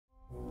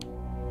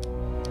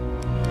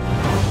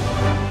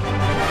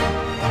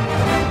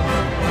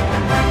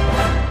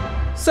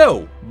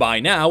So, by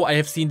now I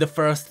have seen the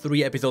first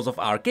 3 episodes of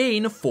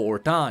Arcane 4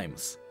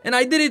 times. And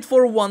I did it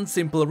for one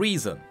simple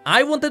reason.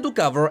 I wanted to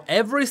cover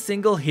every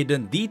single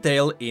hidden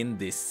detail in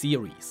this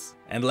series.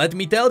 And let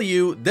me tell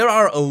you, there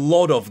are a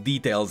lot of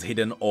details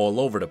hidden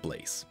all over the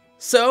place.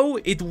 So,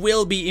 it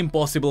will be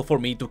impossible for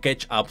me to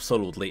catch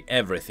absolutely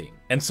everything.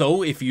 And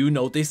so, if you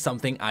notice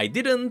something I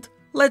didn't,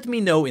 let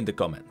me know in the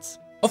comments.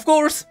 Of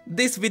course,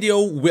 this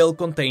video will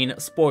contain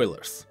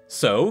spoilers,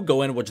 so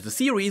go and watch the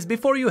series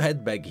before you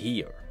head back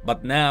here.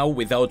 But now,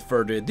 without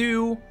further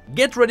ado,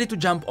 get ready to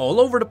jump all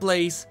over the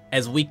place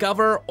as we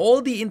cover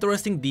all the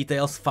interesting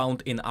details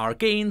found in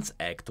Arcane's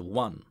Act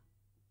 1.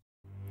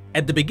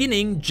 At the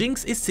beginning,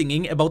 Jinx is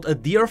singing about a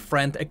dear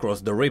friend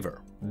across the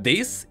river.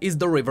 This is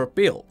the river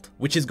Pilt,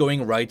 which is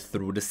going right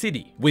through the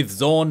city, with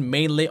Zone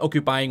mainly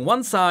occupying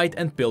one side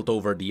and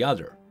Piltover the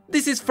other.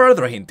 This is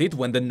further hinted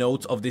when the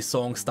notes of this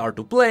song start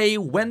to play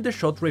when the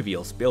shot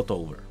reveals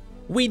Piltover.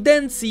 We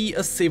then see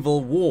a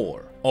civil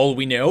war. All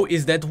we know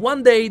is that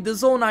one day the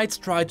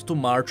Zonites tried to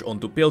march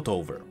onto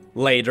Piltover.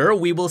 Later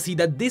we will see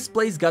that this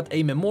place got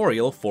a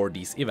memorial for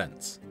these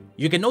events.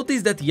 You can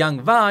notice that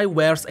young Vi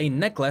wears a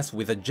necklace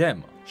with a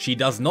gem. She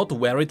does not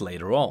wear it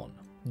later on.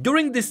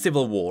 During this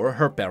civil war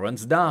her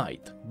parents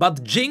died,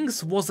 but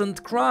Jinx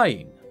wasn't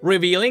crying,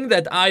 revealing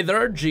that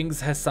either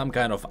Jinx has some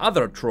kind of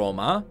other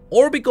trauma,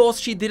 or because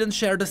she didn't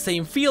share the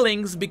same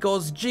feelings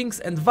because Jinx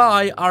and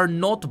Vi are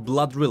not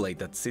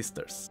blood-related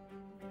sisters.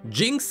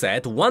 Jinx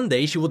said one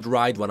day she would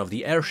ride one of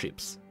the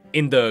airships.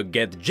 In the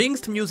Get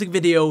Jinxed music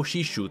video,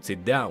 she shoots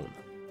it down.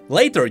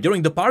 Later,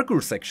 during the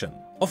parkour section,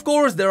 of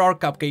course there are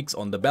cupcakes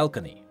on the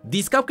balcony.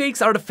 These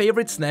cupcakes are the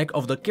favorite snack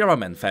of the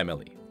Kiraman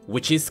family,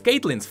 which is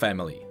Caitlyn's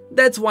family.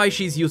 That's why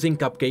she's using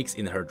cupcakes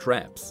in her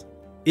traps.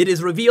 It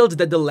is revealed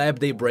that the lab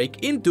they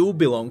break into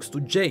belongs to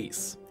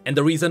Jace, and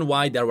the reason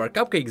why there were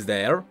cupcakes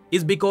there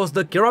is because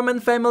the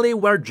Kiraman family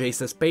were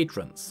Jace's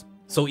patrons.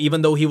 So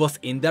even though he was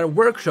in their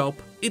workshop,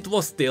 it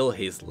was still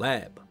his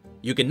lab.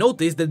 You can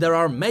notice that there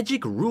are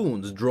magic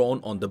runes drawn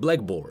on the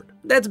blackboard.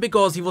 That's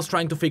because he was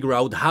trying to figure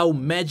out how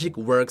magic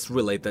works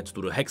related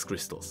to the hex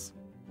crystals.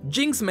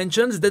 Jinx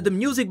mentions that the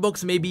music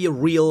box may be a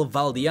real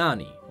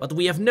Valdiani, but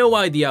we have no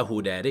idea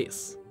who that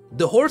is.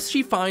 The horse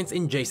she finds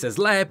in Jace's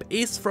lab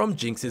is from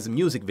Jinx's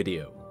music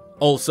video.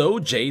 Also,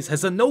 Jace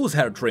has a nose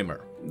hair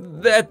trimmer.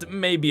 That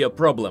may be a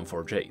problem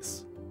for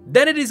Jace.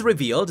 Then it is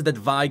revealed that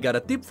Vi got a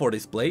tip for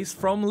this place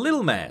from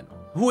Lil Man,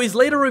 who is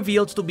later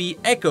revealed to be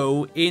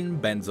Echo in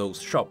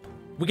Benzo's shop.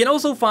 We can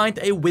also find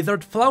a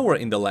withered flower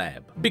in the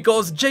lab,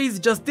 because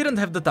Jace just didn't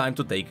have the time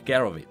to take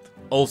care of it.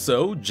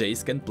 Also,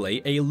 Jace can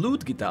play a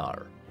lute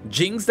guitar.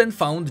 Jinx then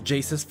found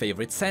Jace's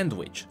favorite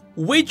sandwich,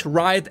 which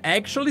Riot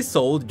actually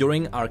sold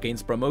during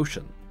Arcane's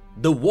promotion.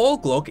 The wall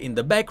clock in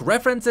the back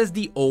references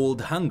the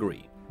Old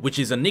Hungry, which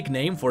is a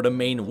nickname for the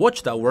main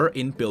watchtower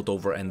in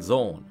Piltover and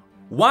Zone.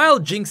 While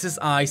Jinx's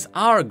eyes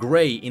are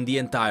grey in the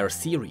entire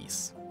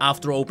series,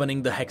 after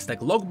opening the Hextech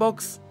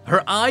logbox,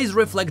 her eyes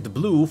reflect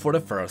blue for the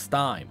first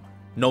time.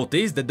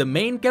 Notice that the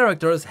main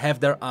characters have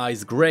their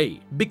eyes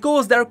grey,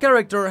 because their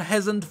character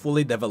hasn't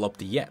fully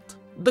developed yet.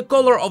 The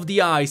color of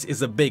the eyes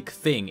is a big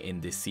thing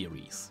in this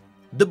series.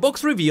 The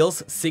box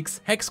reveals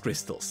 6 hex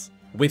crystals,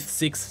 with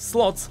 6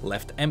 slots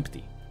left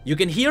empty. You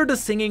can hear the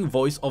singing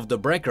voice of the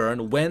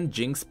Brackern when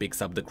Jinx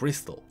picks up the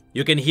crystal.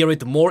 You can hear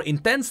it more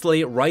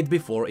intensely right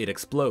before it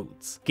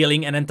explodes,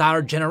 killing an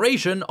entire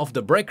generation of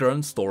the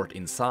Brackern stored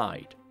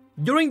inside.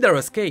 During their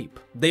escape,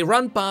 they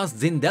run past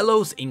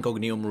Zindelo's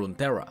Incognium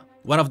Runeterra,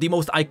 one of the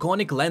most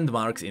iconic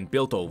landmarks in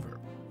Piltover.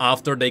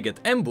 After they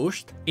get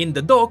ambushed, in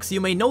the docks you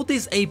may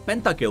notice a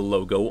pentakill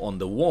logo on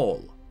the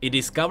wall. It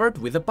is covered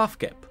with a puff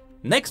cap.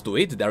 Next to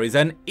it there is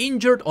an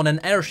Injured on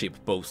an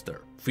Airship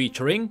poster,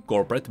 featuring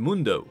Corporate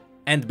Mundo.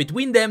 And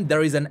between them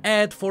there is an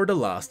ad for the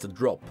last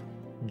drop.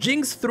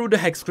 Jinx threw the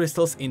hex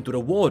crystals into the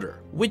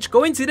water, which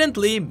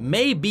coincidentally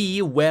may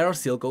be where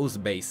Silco's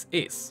base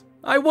is.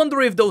 I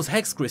wonder if those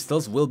hex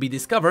crystals will be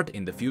discovered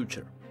in the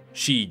future.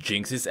 She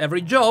jinxes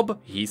every job,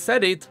 he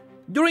said it.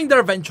 During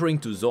their venturing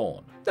to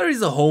Zone, there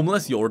is a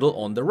homeless Yordle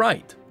on the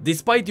right,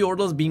 despite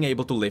Yordles being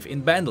able to live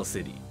in Bandle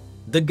City.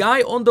 The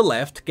guy on the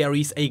left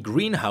carries a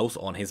greenhouse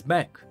on his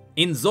back.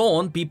 In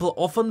Zone, people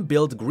often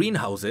build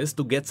greenhouses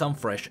to get some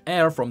fresh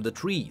air from the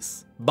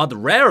trees, but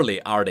rarely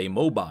are they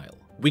mobile.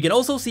 We can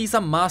also see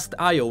some masked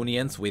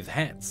Ionians with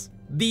hats.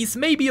 These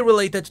may be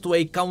related to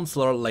a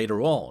counselor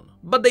later on,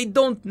 but they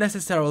don't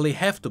necessarily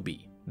have to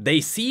be.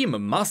 They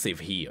seem massive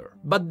here,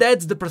 but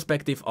that's the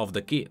perspective of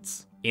the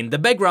kids. In the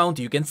background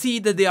you can see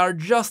that they are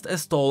just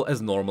as tall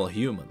as normal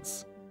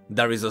humans.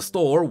 There is a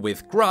store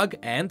with Krug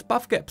and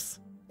puffcaps.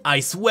 I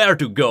swear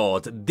to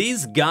God,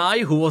 this guy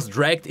who was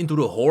dragged into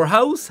the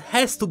whorehouse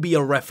has to be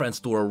a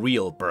reference to a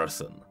real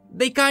person.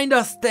 They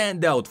kinda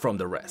stand out from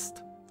the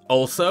rest.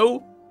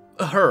 Also,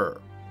 her.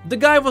 The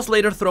guy was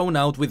later thrown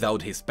out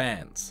without his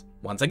pants.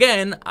 Once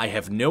again, I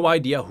have no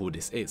idea who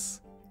this is.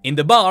 In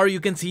the bar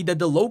you can see that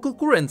the local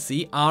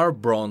currency are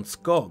bronze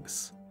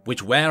cogs,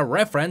 which were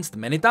referenced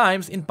many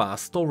times in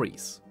past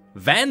stories.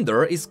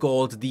 Vander is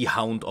called the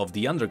Hound of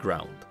the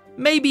Underground.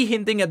 maybe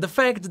hinting at the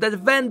fact that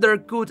Vander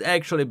could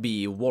actually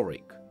be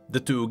Warwick. The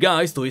two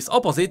guys to his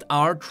opposite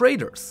are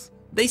traders.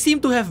 They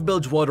seem to have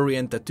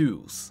Bilgewaterian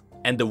tattoos,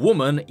 and the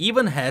woman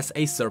even has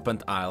a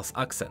Serpent Isles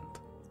accent.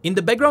 In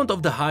the background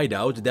of the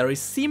hideout there is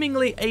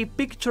seemingly a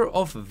picture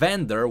of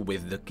Vander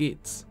with the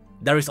kids.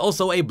 There is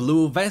also a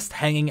blue vest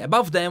hanging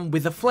above them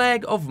with a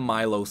flag of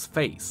Milo's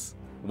face.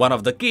 One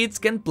of the kids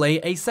can play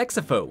a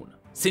saxophone.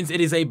 Since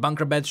it is a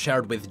bunker bed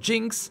shared with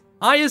Jinx,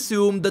 I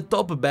assume the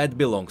top bed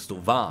belongs to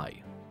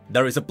Vi.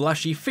 There is a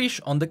plushy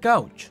fish on the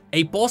couch,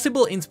 a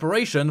possible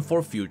inspiration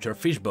for future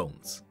fish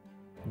bones.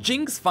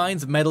 Jinx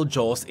finds metal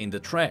jaws in the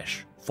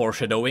trash,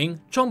 foreshadowing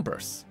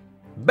chompers.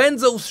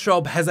 Benzo's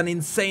shop has an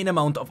insane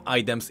amount of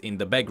items in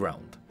the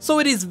background, so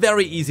it is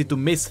very easy to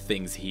miss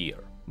things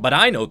here. But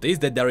I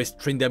noticed that there is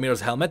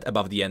Tryndamere's helmet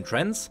above the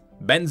entrance,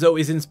 Benzo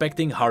is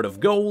inspecting Heart of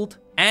Gold,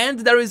 and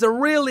there is a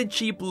really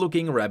cheap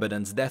looking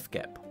Rabadon's death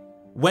cap.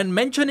 When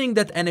mentioning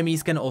that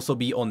enemies can also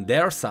be on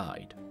their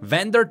side,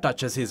 Vander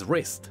touches his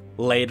wrist.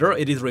 Later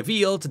it is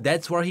revealed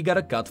that's where he got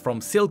a cut from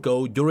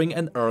Silco during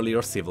an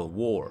earlier civil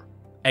war.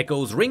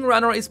 Echo's Ring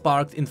Runner is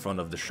parked in front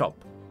of the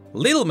shop.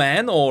 Little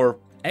Man, or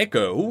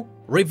Echo,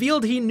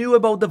 revealed he knew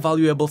about the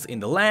valuables in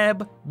the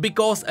lab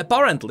because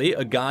apparently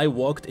a guy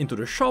walked into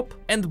the shop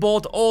and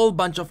bought all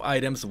bunch of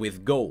items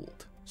with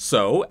gold.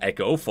 So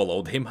Echo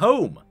followed him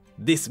home.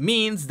 This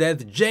means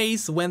that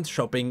Jace went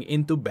shopping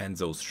into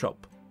Benzo's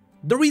shop.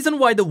 The reason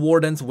why the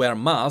wardens wear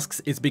masks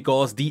is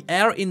because the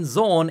air in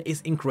Zone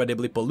is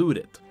incredibly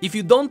polluted. If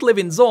you don't live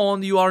in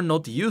Zone, you are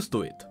not used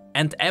to it,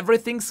 and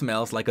everything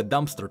smells like a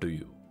dumpster to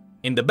you.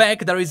 In the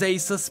back there is a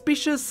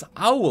suspicious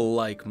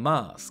owl-like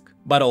mask,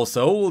 but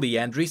also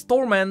Liandry's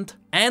Torment,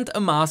 and a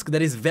mask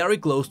that is very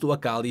close to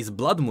Akali's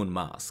Blood Moon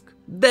mask,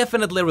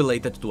 definitely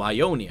related to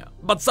Ionia,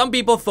 but some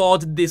people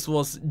thought this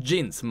was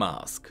Jin's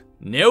mask.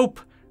 Nope,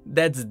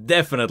 that's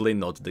definitely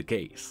not the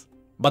case.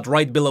 But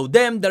right below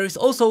them there is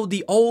also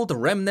the old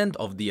remnant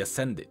of the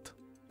Ascended.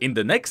 In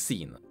the next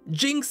scene,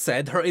 Jinx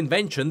said her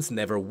inventions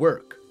never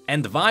work,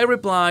 and Vi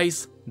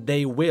replies,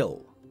 they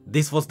will.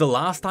 This was the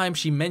last time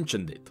she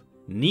mentioned it.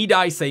 Need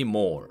I say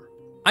more?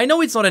 I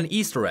know it's not an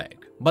Easter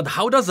egg, but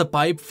how does a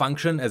pipe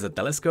function as a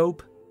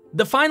telescope?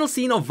 The final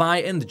scene of Vi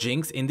and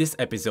Jinx in this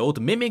episode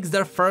mimics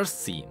their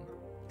first scene.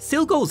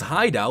 Silco's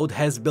hideout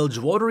has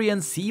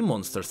Bilgewaterian sea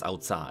monsters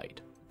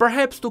outside,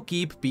 perhaps to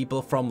keep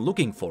people from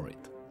looking for it.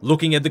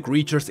 Looking at the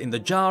creatures in the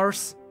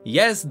jars,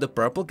 yes, the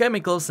purple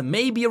chemicals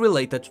may be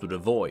related to the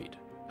Void.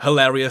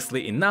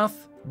 Hilariously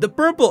enough, the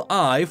purple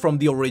eye from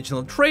the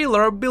original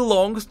trailer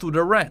belongs to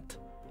the rat.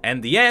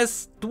 And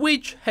yes,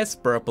 Twitch has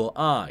purple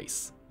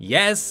eyes.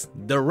 Yes,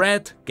 the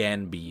rat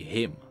can be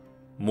him.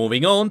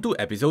 Moving on to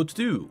episode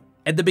 2.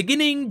 At the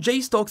beginning,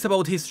 Jace talks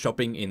about his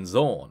shopping in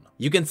Zone.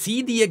 You can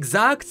see the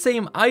exact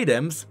same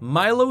items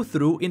Milo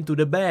threw into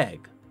the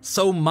bag.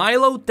 So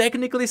Milo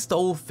technically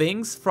stole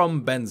things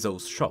from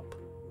Benzo's shop.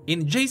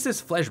 In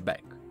Jace's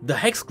flashback, the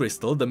Hex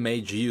Crystal the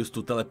mage used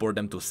to teleport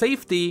them to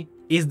safety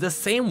is the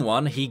same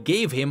one he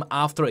gave him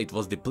after it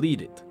was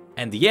depleted.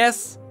 And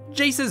yes,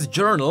 Jace's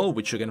journal,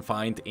 which you can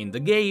find in the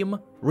game,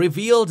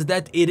 revealed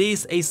that it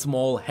is a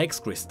small Hex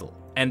Crystal,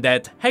 and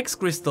that Hex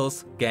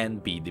Crystals can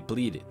be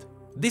depleted.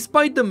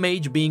 Despite the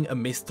mage being a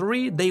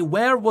mystery, they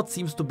wear what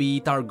seems to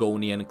be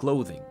Targonian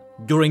clothing.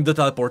 During the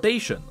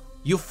teleportation,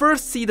 you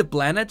first see the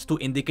planet to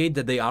indicate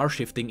that they are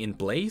shifting in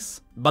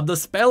place, but the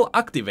spell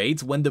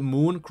activates when the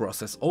moon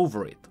crosses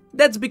over it.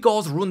 That's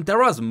because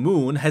Runeterra's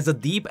moon has a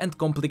deep and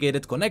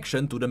complicated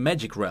connection to the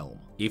magic realm.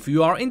 If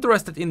you are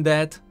interested in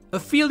that,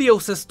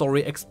 Aphelios'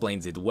 story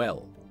explains it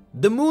well.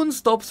 The moon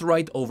stops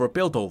right over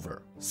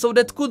Piltover, so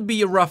that could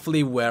be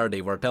roughly where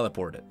they were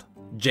teleported.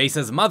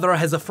 Jace's mother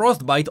has a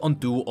frostbite on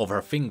 2 of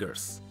her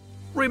fingers.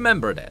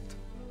 Remember that.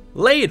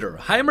 Later,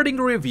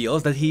 Heimerdinger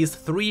reveals that he is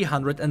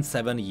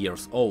 307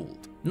 years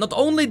old. Not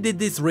only did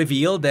this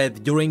reveal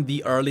that during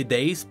the early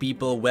days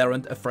people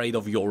weren't afraid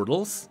of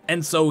Yordles,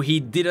 and so he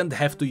didn't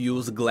have to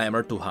use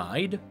glamour to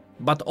hide,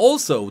 but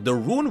also the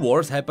Rune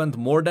Wars happened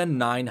more than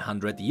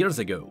 900 years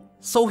ago,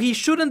 so he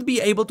shouldn't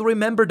be able to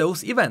remember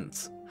those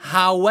events.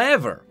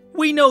 However,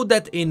 we know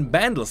that in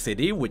Bandle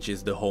City, which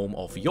is the home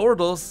of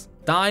Yordles,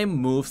 time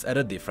moves at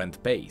a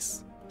different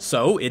pace.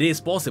 So it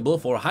is possible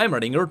for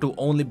Heimerdinger to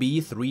only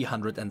be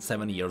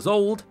 307 years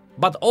old,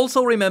 but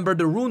also remember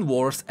the Rune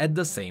Wars at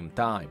the same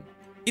time.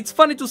 It's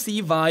funny to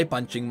see Vi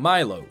punching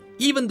Milo,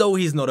 even though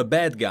he's not a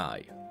bad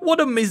guy. What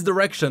a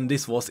misdirection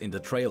this was in the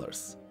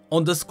trailers.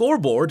 On the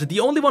scoreboard, the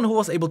only one who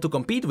was able to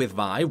compete with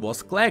Vi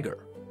was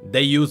Clagger.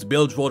 They use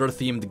Bilgewater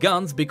themed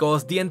guns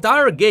because the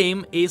entire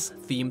game is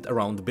themed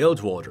around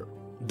Bilgewater.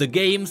 The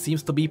game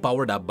seems to be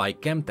powered up by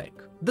Chemtech.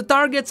 The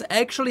targets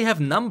actually have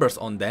numbers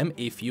on them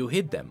if you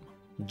hit them.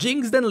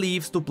 Jinx then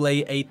leaves to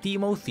play a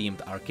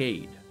Teemo-themed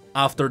arcade.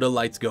 After the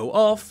lights go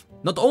off,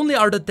 not only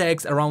are the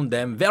tags around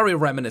them very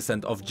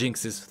reminiscent of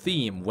Jinx's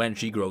theme when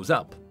she grows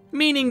up,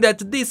 meaning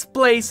that this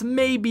place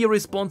may be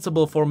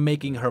responsible for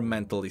making her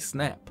mentally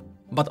snap,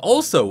 but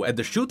also at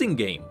the shooting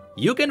game,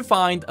 you can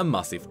find a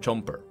massive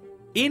chomper.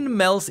 In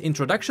Mel's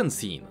introduction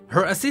scene,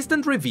 her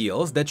assistant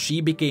reveals that she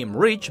became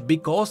rich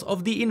because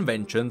of the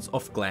inventions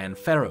of Clan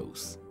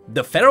Pharaohs.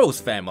 The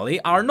Pharaohs family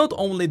are not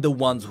only the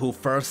ones who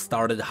first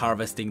started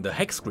harvesting the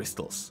hex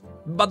crystals,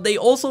 but they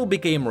also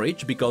became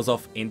rich because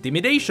of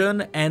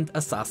intimidation and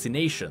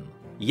assassination.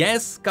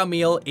 Yes,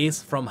 Camille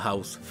is from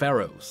House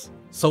Pharaohs,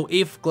 so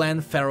if Clan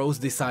Pharaohs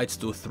decides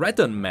to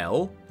threaten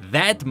Mel,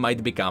 that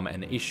might become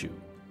an issue.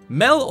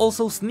 Mel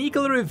also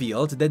sneakily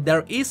revealed that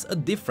there is a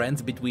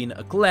difference between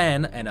a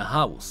clan and a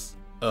house.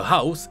 A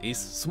house is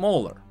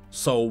smaller,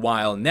 so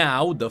while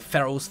now the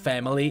Pharaohs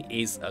family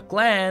is a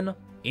clan,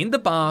 in the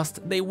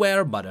past they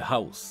were but a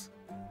house.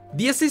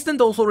 The assistant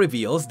also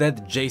reveals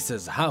that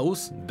Jace's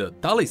house, the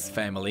Tallis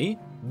family,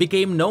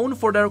 became known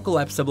for their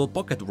collapsible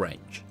pocket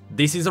wrench.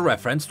 This is a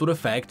reference to the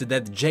fact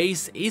that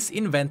Jace is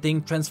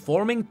inventing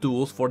transforming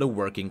tools for the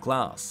working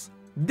class.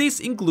 This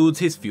includes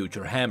his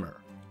future hammer.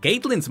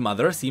 Caitlyn's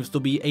mother seems to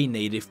be a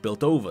native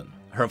Piltovan.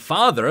 Her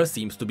father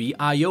seems to be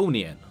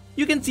Ionian.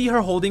 You can see her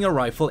holding a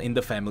rifle in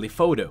the family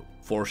photo,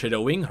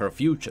 foreshadowing her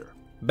future.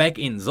 Back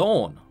in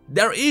Zone,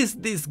 there is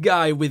this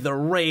guy with a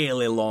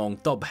really long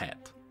top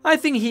hat. I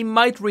think he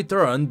might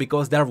return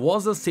because there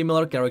was a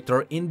similar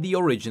character in the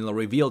original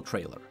reveal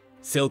trailer.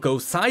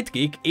 Silco's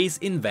sidekick is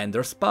in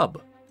Vander's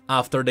pub.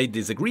 After they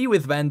disagree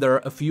with Vander,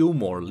 a few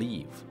more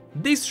leave.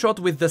 This shot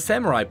with the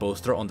samurai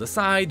poster on the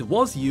side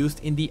was used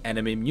in the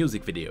anime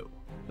music video.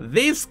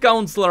 This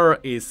counselor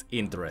is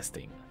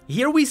interesting.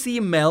 Here we see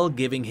Mel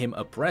giving him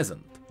a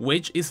present,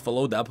 which is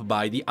followed up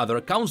by the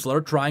other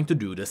counselor trying to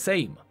do the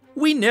same.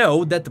 We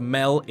know that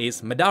Mel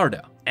is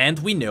Medarda, and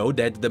we know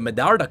that the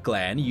Medarda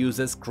clan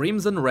uses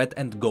crimson, red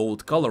and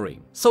gold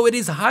coloring, so it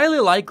is highly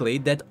likely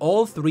that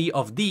all three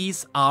of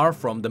these are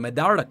from the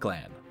Medarda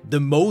clan, the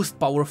most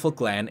powerful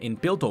clan in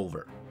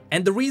Piltover.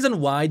 And the reason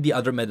why the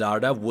other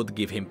Medarda would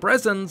give him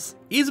presents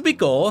is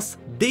because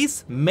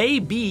this may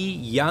be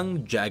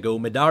young Jago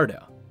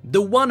Medarda,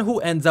 the one who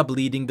ends up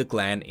leading the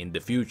clan in the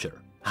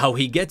future. How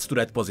he gets to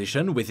that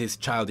position with his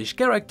childish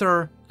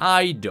character,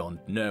 I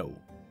don't know.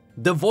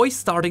 The voice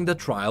starting the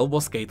trial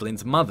was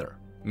Caitlyn's mother,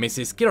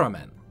 Mrs.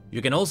 Kiraman.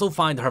 You can also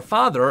find her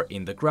father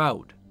in the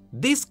crowd.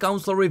 This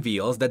counselor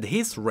reveals that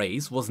his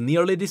race was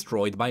nearly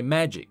destroyed by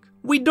magic.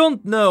 We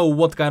don't know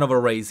what kind of a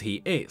race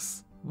he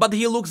is, but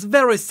he looks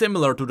very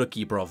similar to the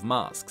Keeper of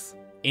Masks.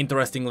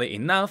 Interestingly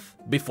enough,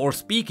 before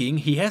speaking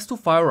he has to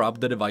fire up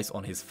the device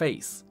on his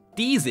face,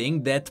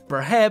 teasing that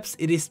perhaps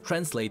it is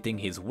translating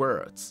his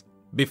words.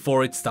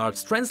 Before it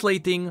starts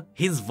translating,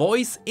 his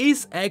voice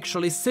is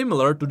actually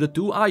similar to the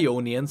two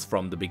Ionians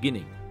from the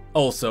beginning.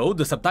 Also,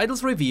 the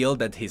subtitles reveal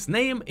that his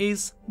name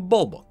is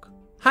Bolbok.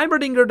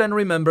 Heimerdinger then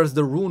remembers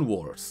the Rune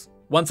Wars.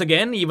 Once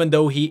again, even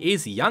though he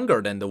is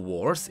younger than the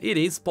wars, it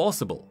is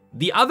possible.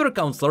 The other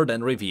counselor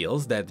then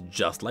reveals that,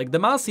 just like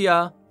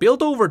Demacia,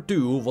 Piltover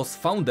 2 was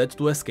founded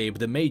to escape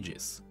the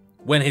mages.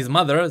 When his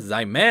mother,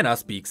 Ximena,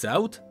 speaks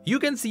out, you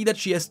can see that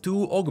she has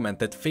two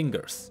augmented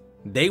fingers.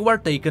 They were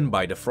taken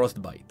by the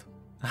frostbite.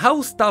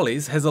 House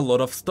Tallis has a lot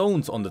of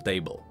stones on the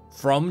table.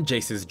 From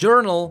Jace's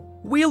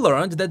journal, we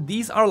learned that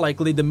these are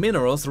likely the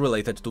minerals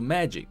related to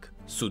magic: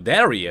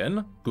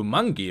 Sudarian,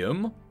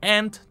 Cumangium,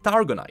 and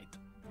Targonite.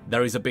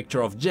 There is a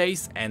picture of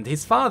Jace and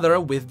his father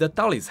with the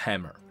Tallis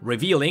hammer,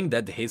 revealing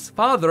that his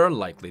father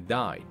likely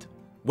died.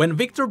 When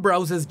Victor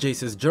browses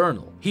Jace's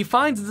journal, he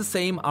finds the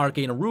same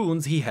arcane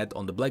runes he had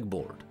on the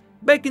blackboard.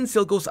 Back in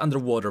Silco's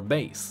underwater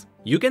base,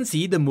 you can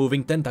see the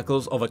moving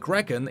tentacles of a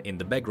kraken in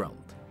the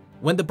background.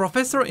 When the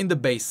professor in the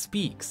base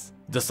speaks,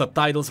 the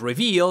subtitles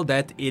reveal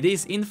that it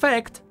is in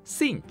fact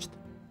singed.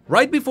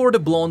 Right before the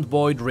blonde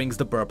boy drinks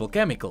the purple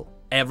chemical,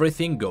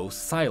 everything goes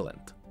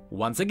silent,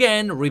 once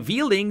again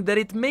revealing that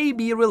it may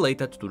be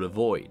related to the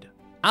void.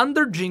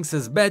 Under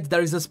Jinx's bed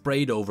there is a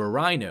sprayed over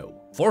rhino,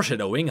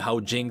 foreshadowing how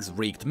Jinx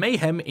wreaked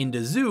mayhem in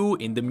the zoo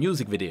in the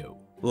music video.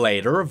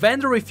 Later,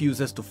 Vander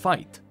refuses to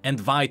fight, and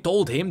Vi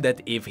told him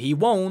that if he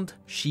won't,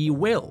 she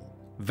will.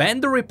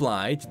 Vander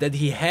replied that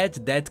he had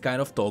that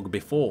kind of talk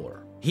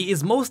before. He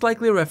is most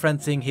likely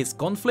referencing his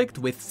conflict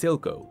with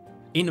Silco.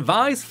 In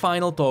Vi's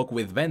final talk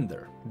with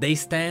Vander, they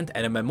stand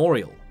at a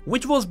memorial,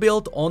 which was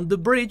built on the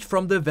bridge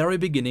from the very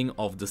beginning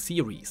of the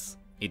series.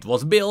 It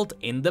was built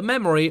in the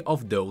memory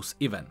of those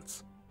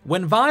events.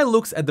 When Vi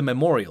looks at the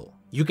memorial,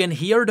 you can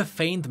hear the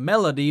faint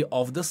melody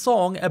of the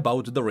song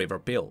about the River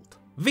Pilt.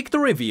 Victor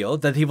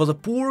revealed that he was a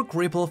poor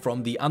cripple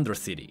from the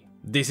Undercity.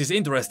 This is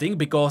interesting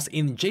because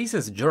in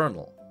Jace's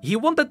journal, he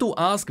wanted to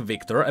ask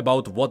Victor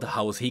about what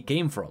house he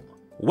came from.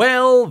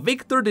 Well,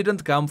 Victor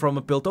didn't come from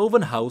a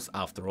Piltovan house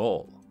after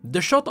all.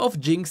 The shot of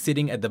Jinx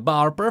sitting at the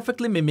bar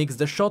perfectly mimics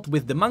the shot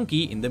with the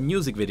monkey in the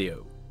music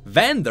video.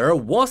 Vander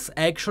was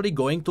actually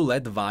going to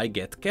let Vi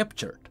get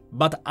captured,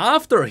 but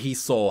after he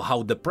saw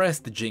how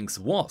depressed Jinx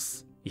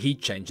was, he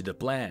changed the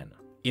plan.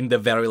 In the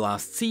very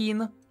last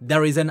scene,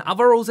 there is an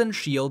Avarosen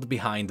shield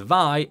behind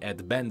Vi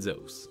at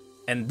Benzo's.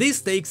 And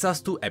this takes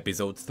us to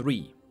episode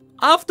 3.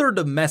 After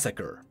the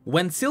massacre,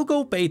 when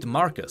Silco paid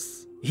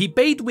Marcus, he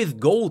paid with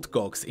gold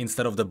cocks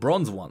instead of the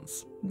bronze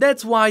ones.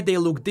 That's why they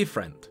look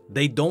different,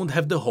 they don't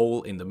have the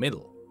hole in the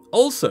middle.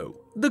 Also,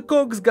 the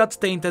cogs got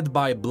tainted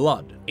by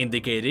blood,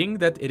 indicating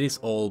that it is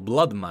all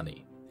blood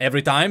money.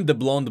 Every time the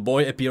blonde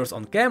boy appears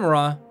on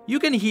camera, you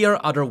can hear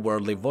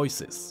otherworldly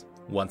voices,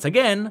 once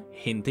again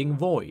hinting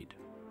void.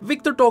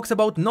 Victor talks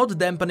about not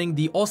dampening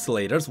the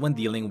oscillators when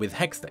dealing with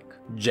Hextech.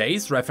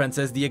 Jace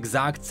references the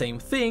exact same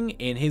thing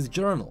in his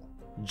journal.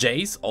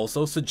 Jace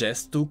also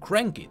suggests to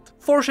crank it,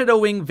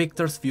 foreshadowing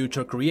Victor's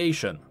future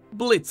creation,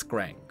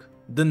 Blitzcrank.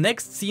 The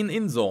next scene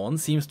in Zone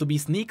seems to be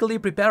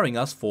sneakily preparing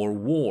us for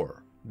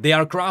war. They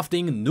are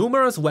crafting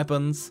numerous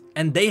weapons,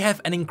 and they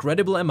have an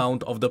incredible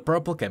amount of the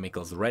purple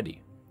chemicals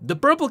ready. The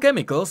purple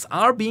chemicals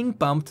are being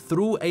pumped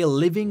through a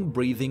living,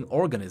 breathing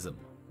organism.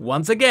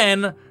 Once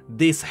again,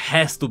 this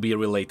has to be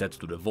related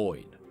to the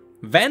Void.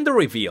 Vander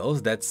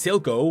reveals that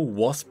Silco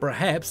was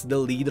perhaps the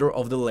leader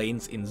of the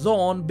lanes in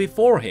Zone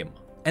before him,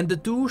 and the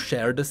two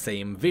share the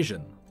same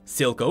vision.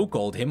 Silco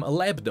called him a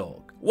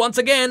lapdog, once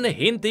again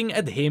hinting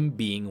at him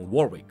being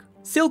Warwick.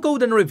 Silco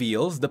then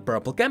reveals the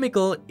purple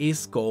chemical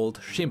is called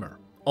Shimmer.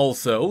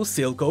 Also,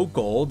 Silco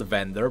called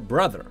Vander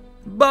brother,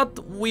 but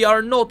we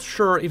are not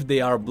sure if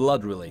they are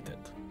blood related.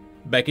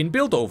 Back in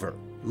Piltover,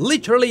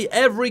 literally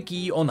every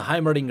key on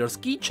Heimerdinger's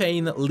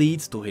keychain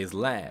leads to his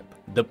lab.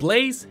 The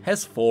place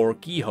has 4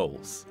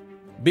 keyholes.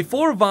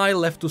 Before Vi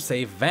left to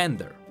save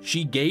Vander,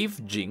 she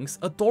gave Jinx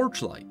a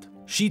torchlight.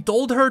 She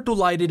told her to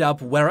light it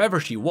up wherever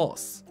she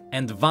was,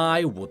 and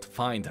Vi would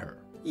find her.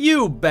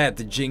 You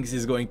bet Jinx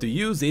is going to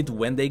use it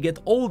when they get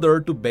older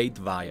to bait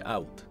Vi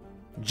out.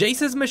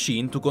 Jace's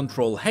machine to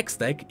control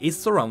Hextech is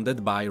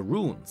surrounded by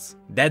runes.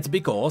 That's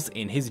because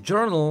in his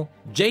journal,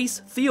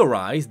 Jace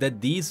theorized that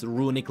these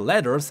runic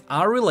letters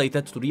are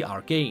related to the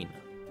Arcane.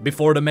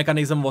 Before the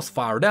mechanism was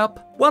fired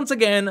up, once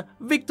again,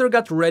 Victor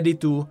got ready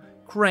to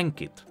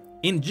crank it.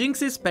 In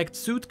Jinx's packed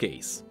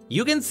suitcase,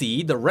 you can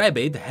see the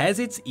rabbit has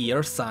its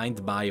ear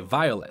signed by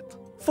Violet,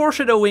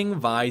 foreshadowing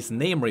Vi's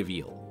name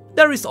reveal.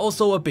 There is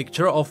also a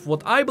picture of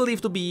what I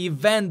believe to be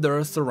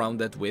Vander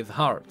surrounded with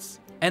hearts,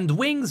 and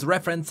wings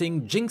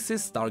referencing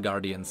Jinx's Star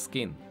Guardian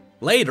skin.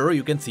 Later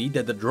you can see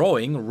that the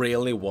drawing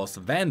really was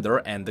Vander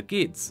and the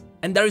kids,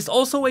 and there is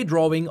also a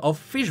drawing of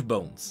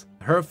Fishbones,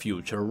 her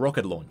future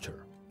rocket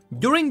launcher.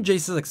 During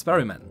Jace's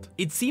experiment,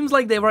 it seems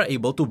like they were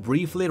able to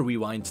briefly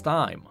rewind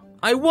time.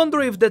 I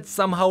wonder if that's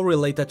somehow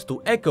related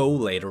to Echo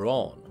later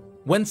on.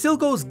 When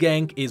Silco's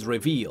gang is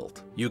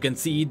revealed, you can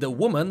see the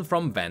woman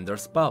from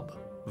Vander's pub.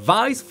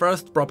 Vi's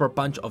first proper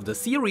punch of the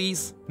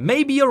series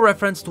may be a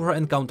reference to her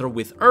encounter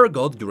with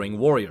Urgot during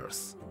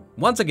Warriors.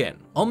 Once again,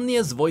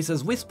 ominous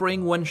voices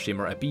whispering when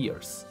Shimmer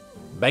appears.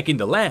 Back in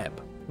the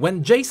lab,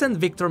 when Jace and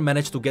Victor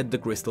manage to get the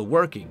crystal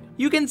working,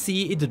 you can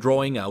see it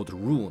drawing out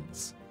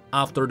runes.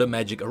 After the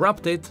magic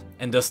erupted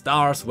and the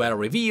stars were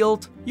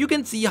revealed, you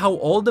can see how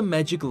all the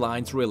magic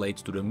lines relate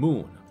to the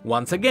moon.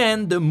 Once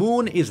again, the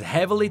moon is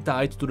heavily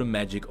tied to the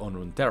magic on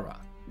Runeterra.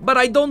 But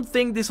I don't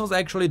think this was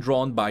actually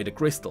drawn by the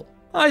crystal.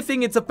 I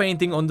think it's a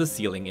painting on the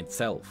ceiling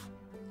itself.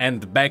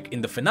 And back in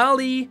the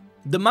finale,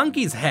 the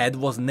monkey's head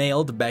was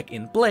nailed back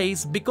in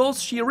place because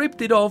she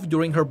ripped it off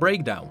during her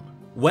breakdown.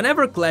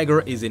 Whenever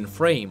Clagger is in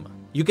frame,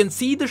 you can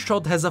see the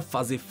shot has a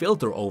fuzzy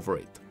filter over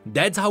it.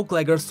 That's how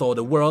Clagger saw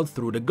the world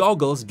through the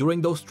goggles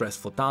during those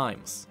stressful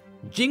times.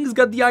 Jinx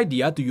got the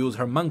idea to use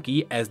her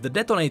monkey as the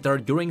detonator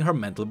during her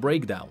mental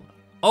breakdown.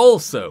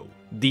 Also,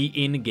 the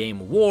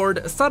in-game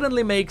ward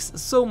suddenly makes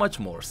so much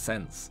more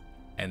sense.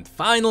 And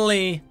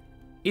finally,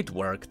 it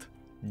worked.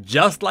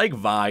 Just like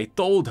Vi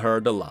told her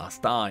the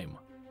last time.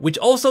 Which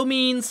also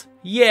means,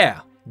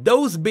 yeah,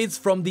 those bits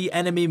from the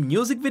enemy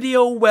music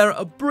video were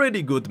a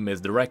pretty good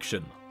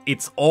misdirection.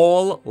 It's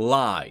all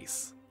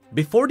lies.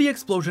 Before the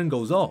explosion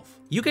goes off,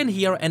 you can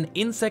hear an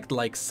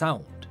insect-like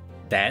sound.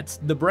 That's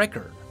the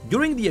breaker.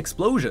 During the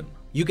explosion,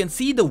 you can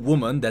see the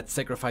woman that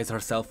sacrificed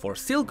herself for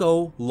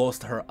Silco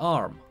lost her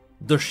arm.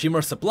 The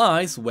Shimmer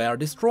supplies were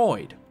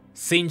destroyed.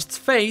 Singed's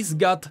face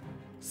got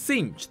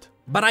singed.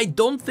 But I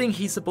don't think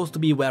he's supposed to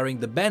be wearing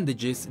the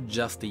bandages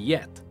just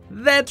yet.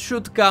 That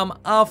should come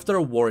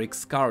after Warwick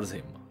scars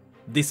him.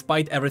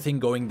 Despite everything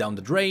going down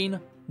the drain,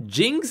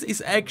 Jinx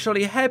is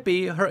actually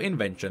happy her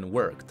invention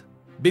worked.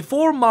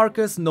 Before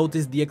Marcus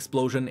noticed the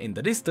explosion in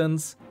the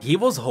distance, he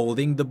was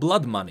holding the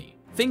blood money,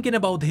 thinking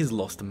about his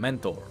lost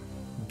mentor.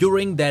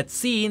 During that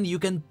scene, you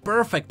can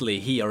perfectly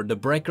hear the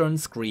Breckern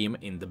scream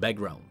in the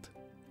background.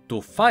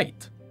 To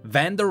fight,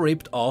 Vander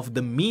ripped off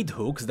the meat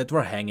hooks that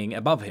were hanging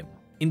above him.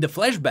 In the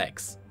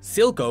flashbacks,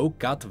 Silco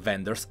cut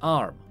Vander's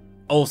arm.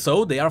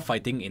 Also, they are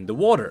fighting in the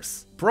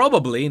waters,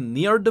 probably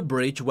near the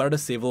bridge where the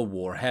Civil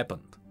War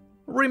happened.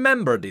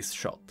 Remember this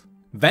shot.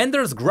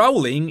 Vander's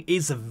growling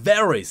is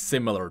very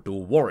similar to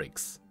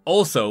Warwick's.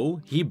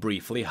 Also, he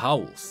briefly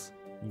howls.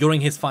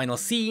 During his final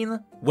scene,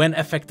 when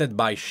affected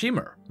by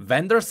Shimmer,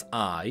 Vander's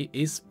eye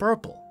is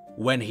purple.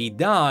 When he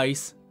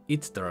dies,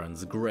 it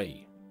turns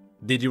grey.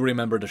 Did you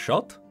remember the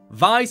shot?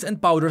 Vi's and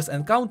Powder's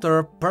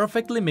encounter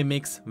perfectly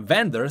mimics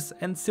Vander's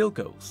and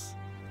Silco's.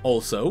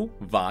 Also,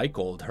 Vi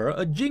called her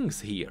a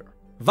Jinx here.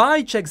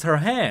 Vi checks her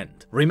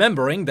hand,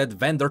 remembering that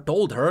Vander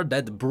told her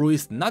that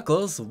bruised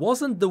knuckles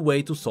wasn't the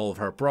way to solve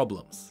her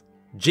problems.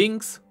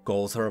 Jinx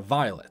calls her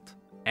Violet,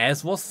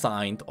 as was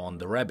signed on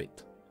the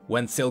rabbit.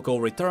 When Silco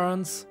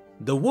returns,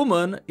 the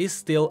woman is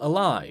still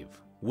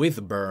alive,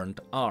 with burnt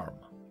arm.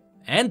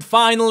 And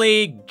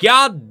finally,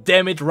 god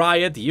damn it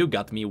Riot, you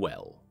got me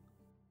well.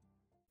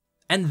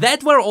 And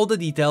that were all the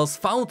details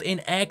found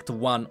in Act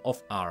 1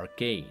 of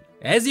Arcane.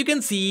 As you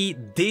can see,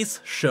 this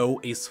show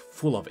is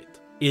full of it.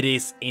 It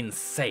is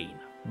insane.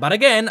 But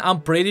again,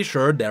 I'm pretty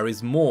sure there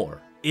is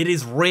more. It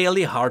is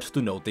really hard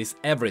to notice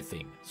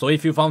everything. So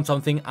if you found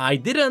something I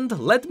didn't,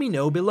 let me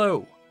know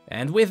below.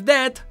 And with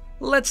that,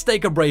 let's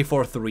take a break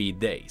for 3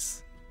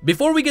 days.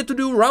 Before we get to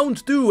do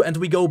round 2 and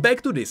we go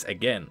back to this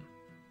again,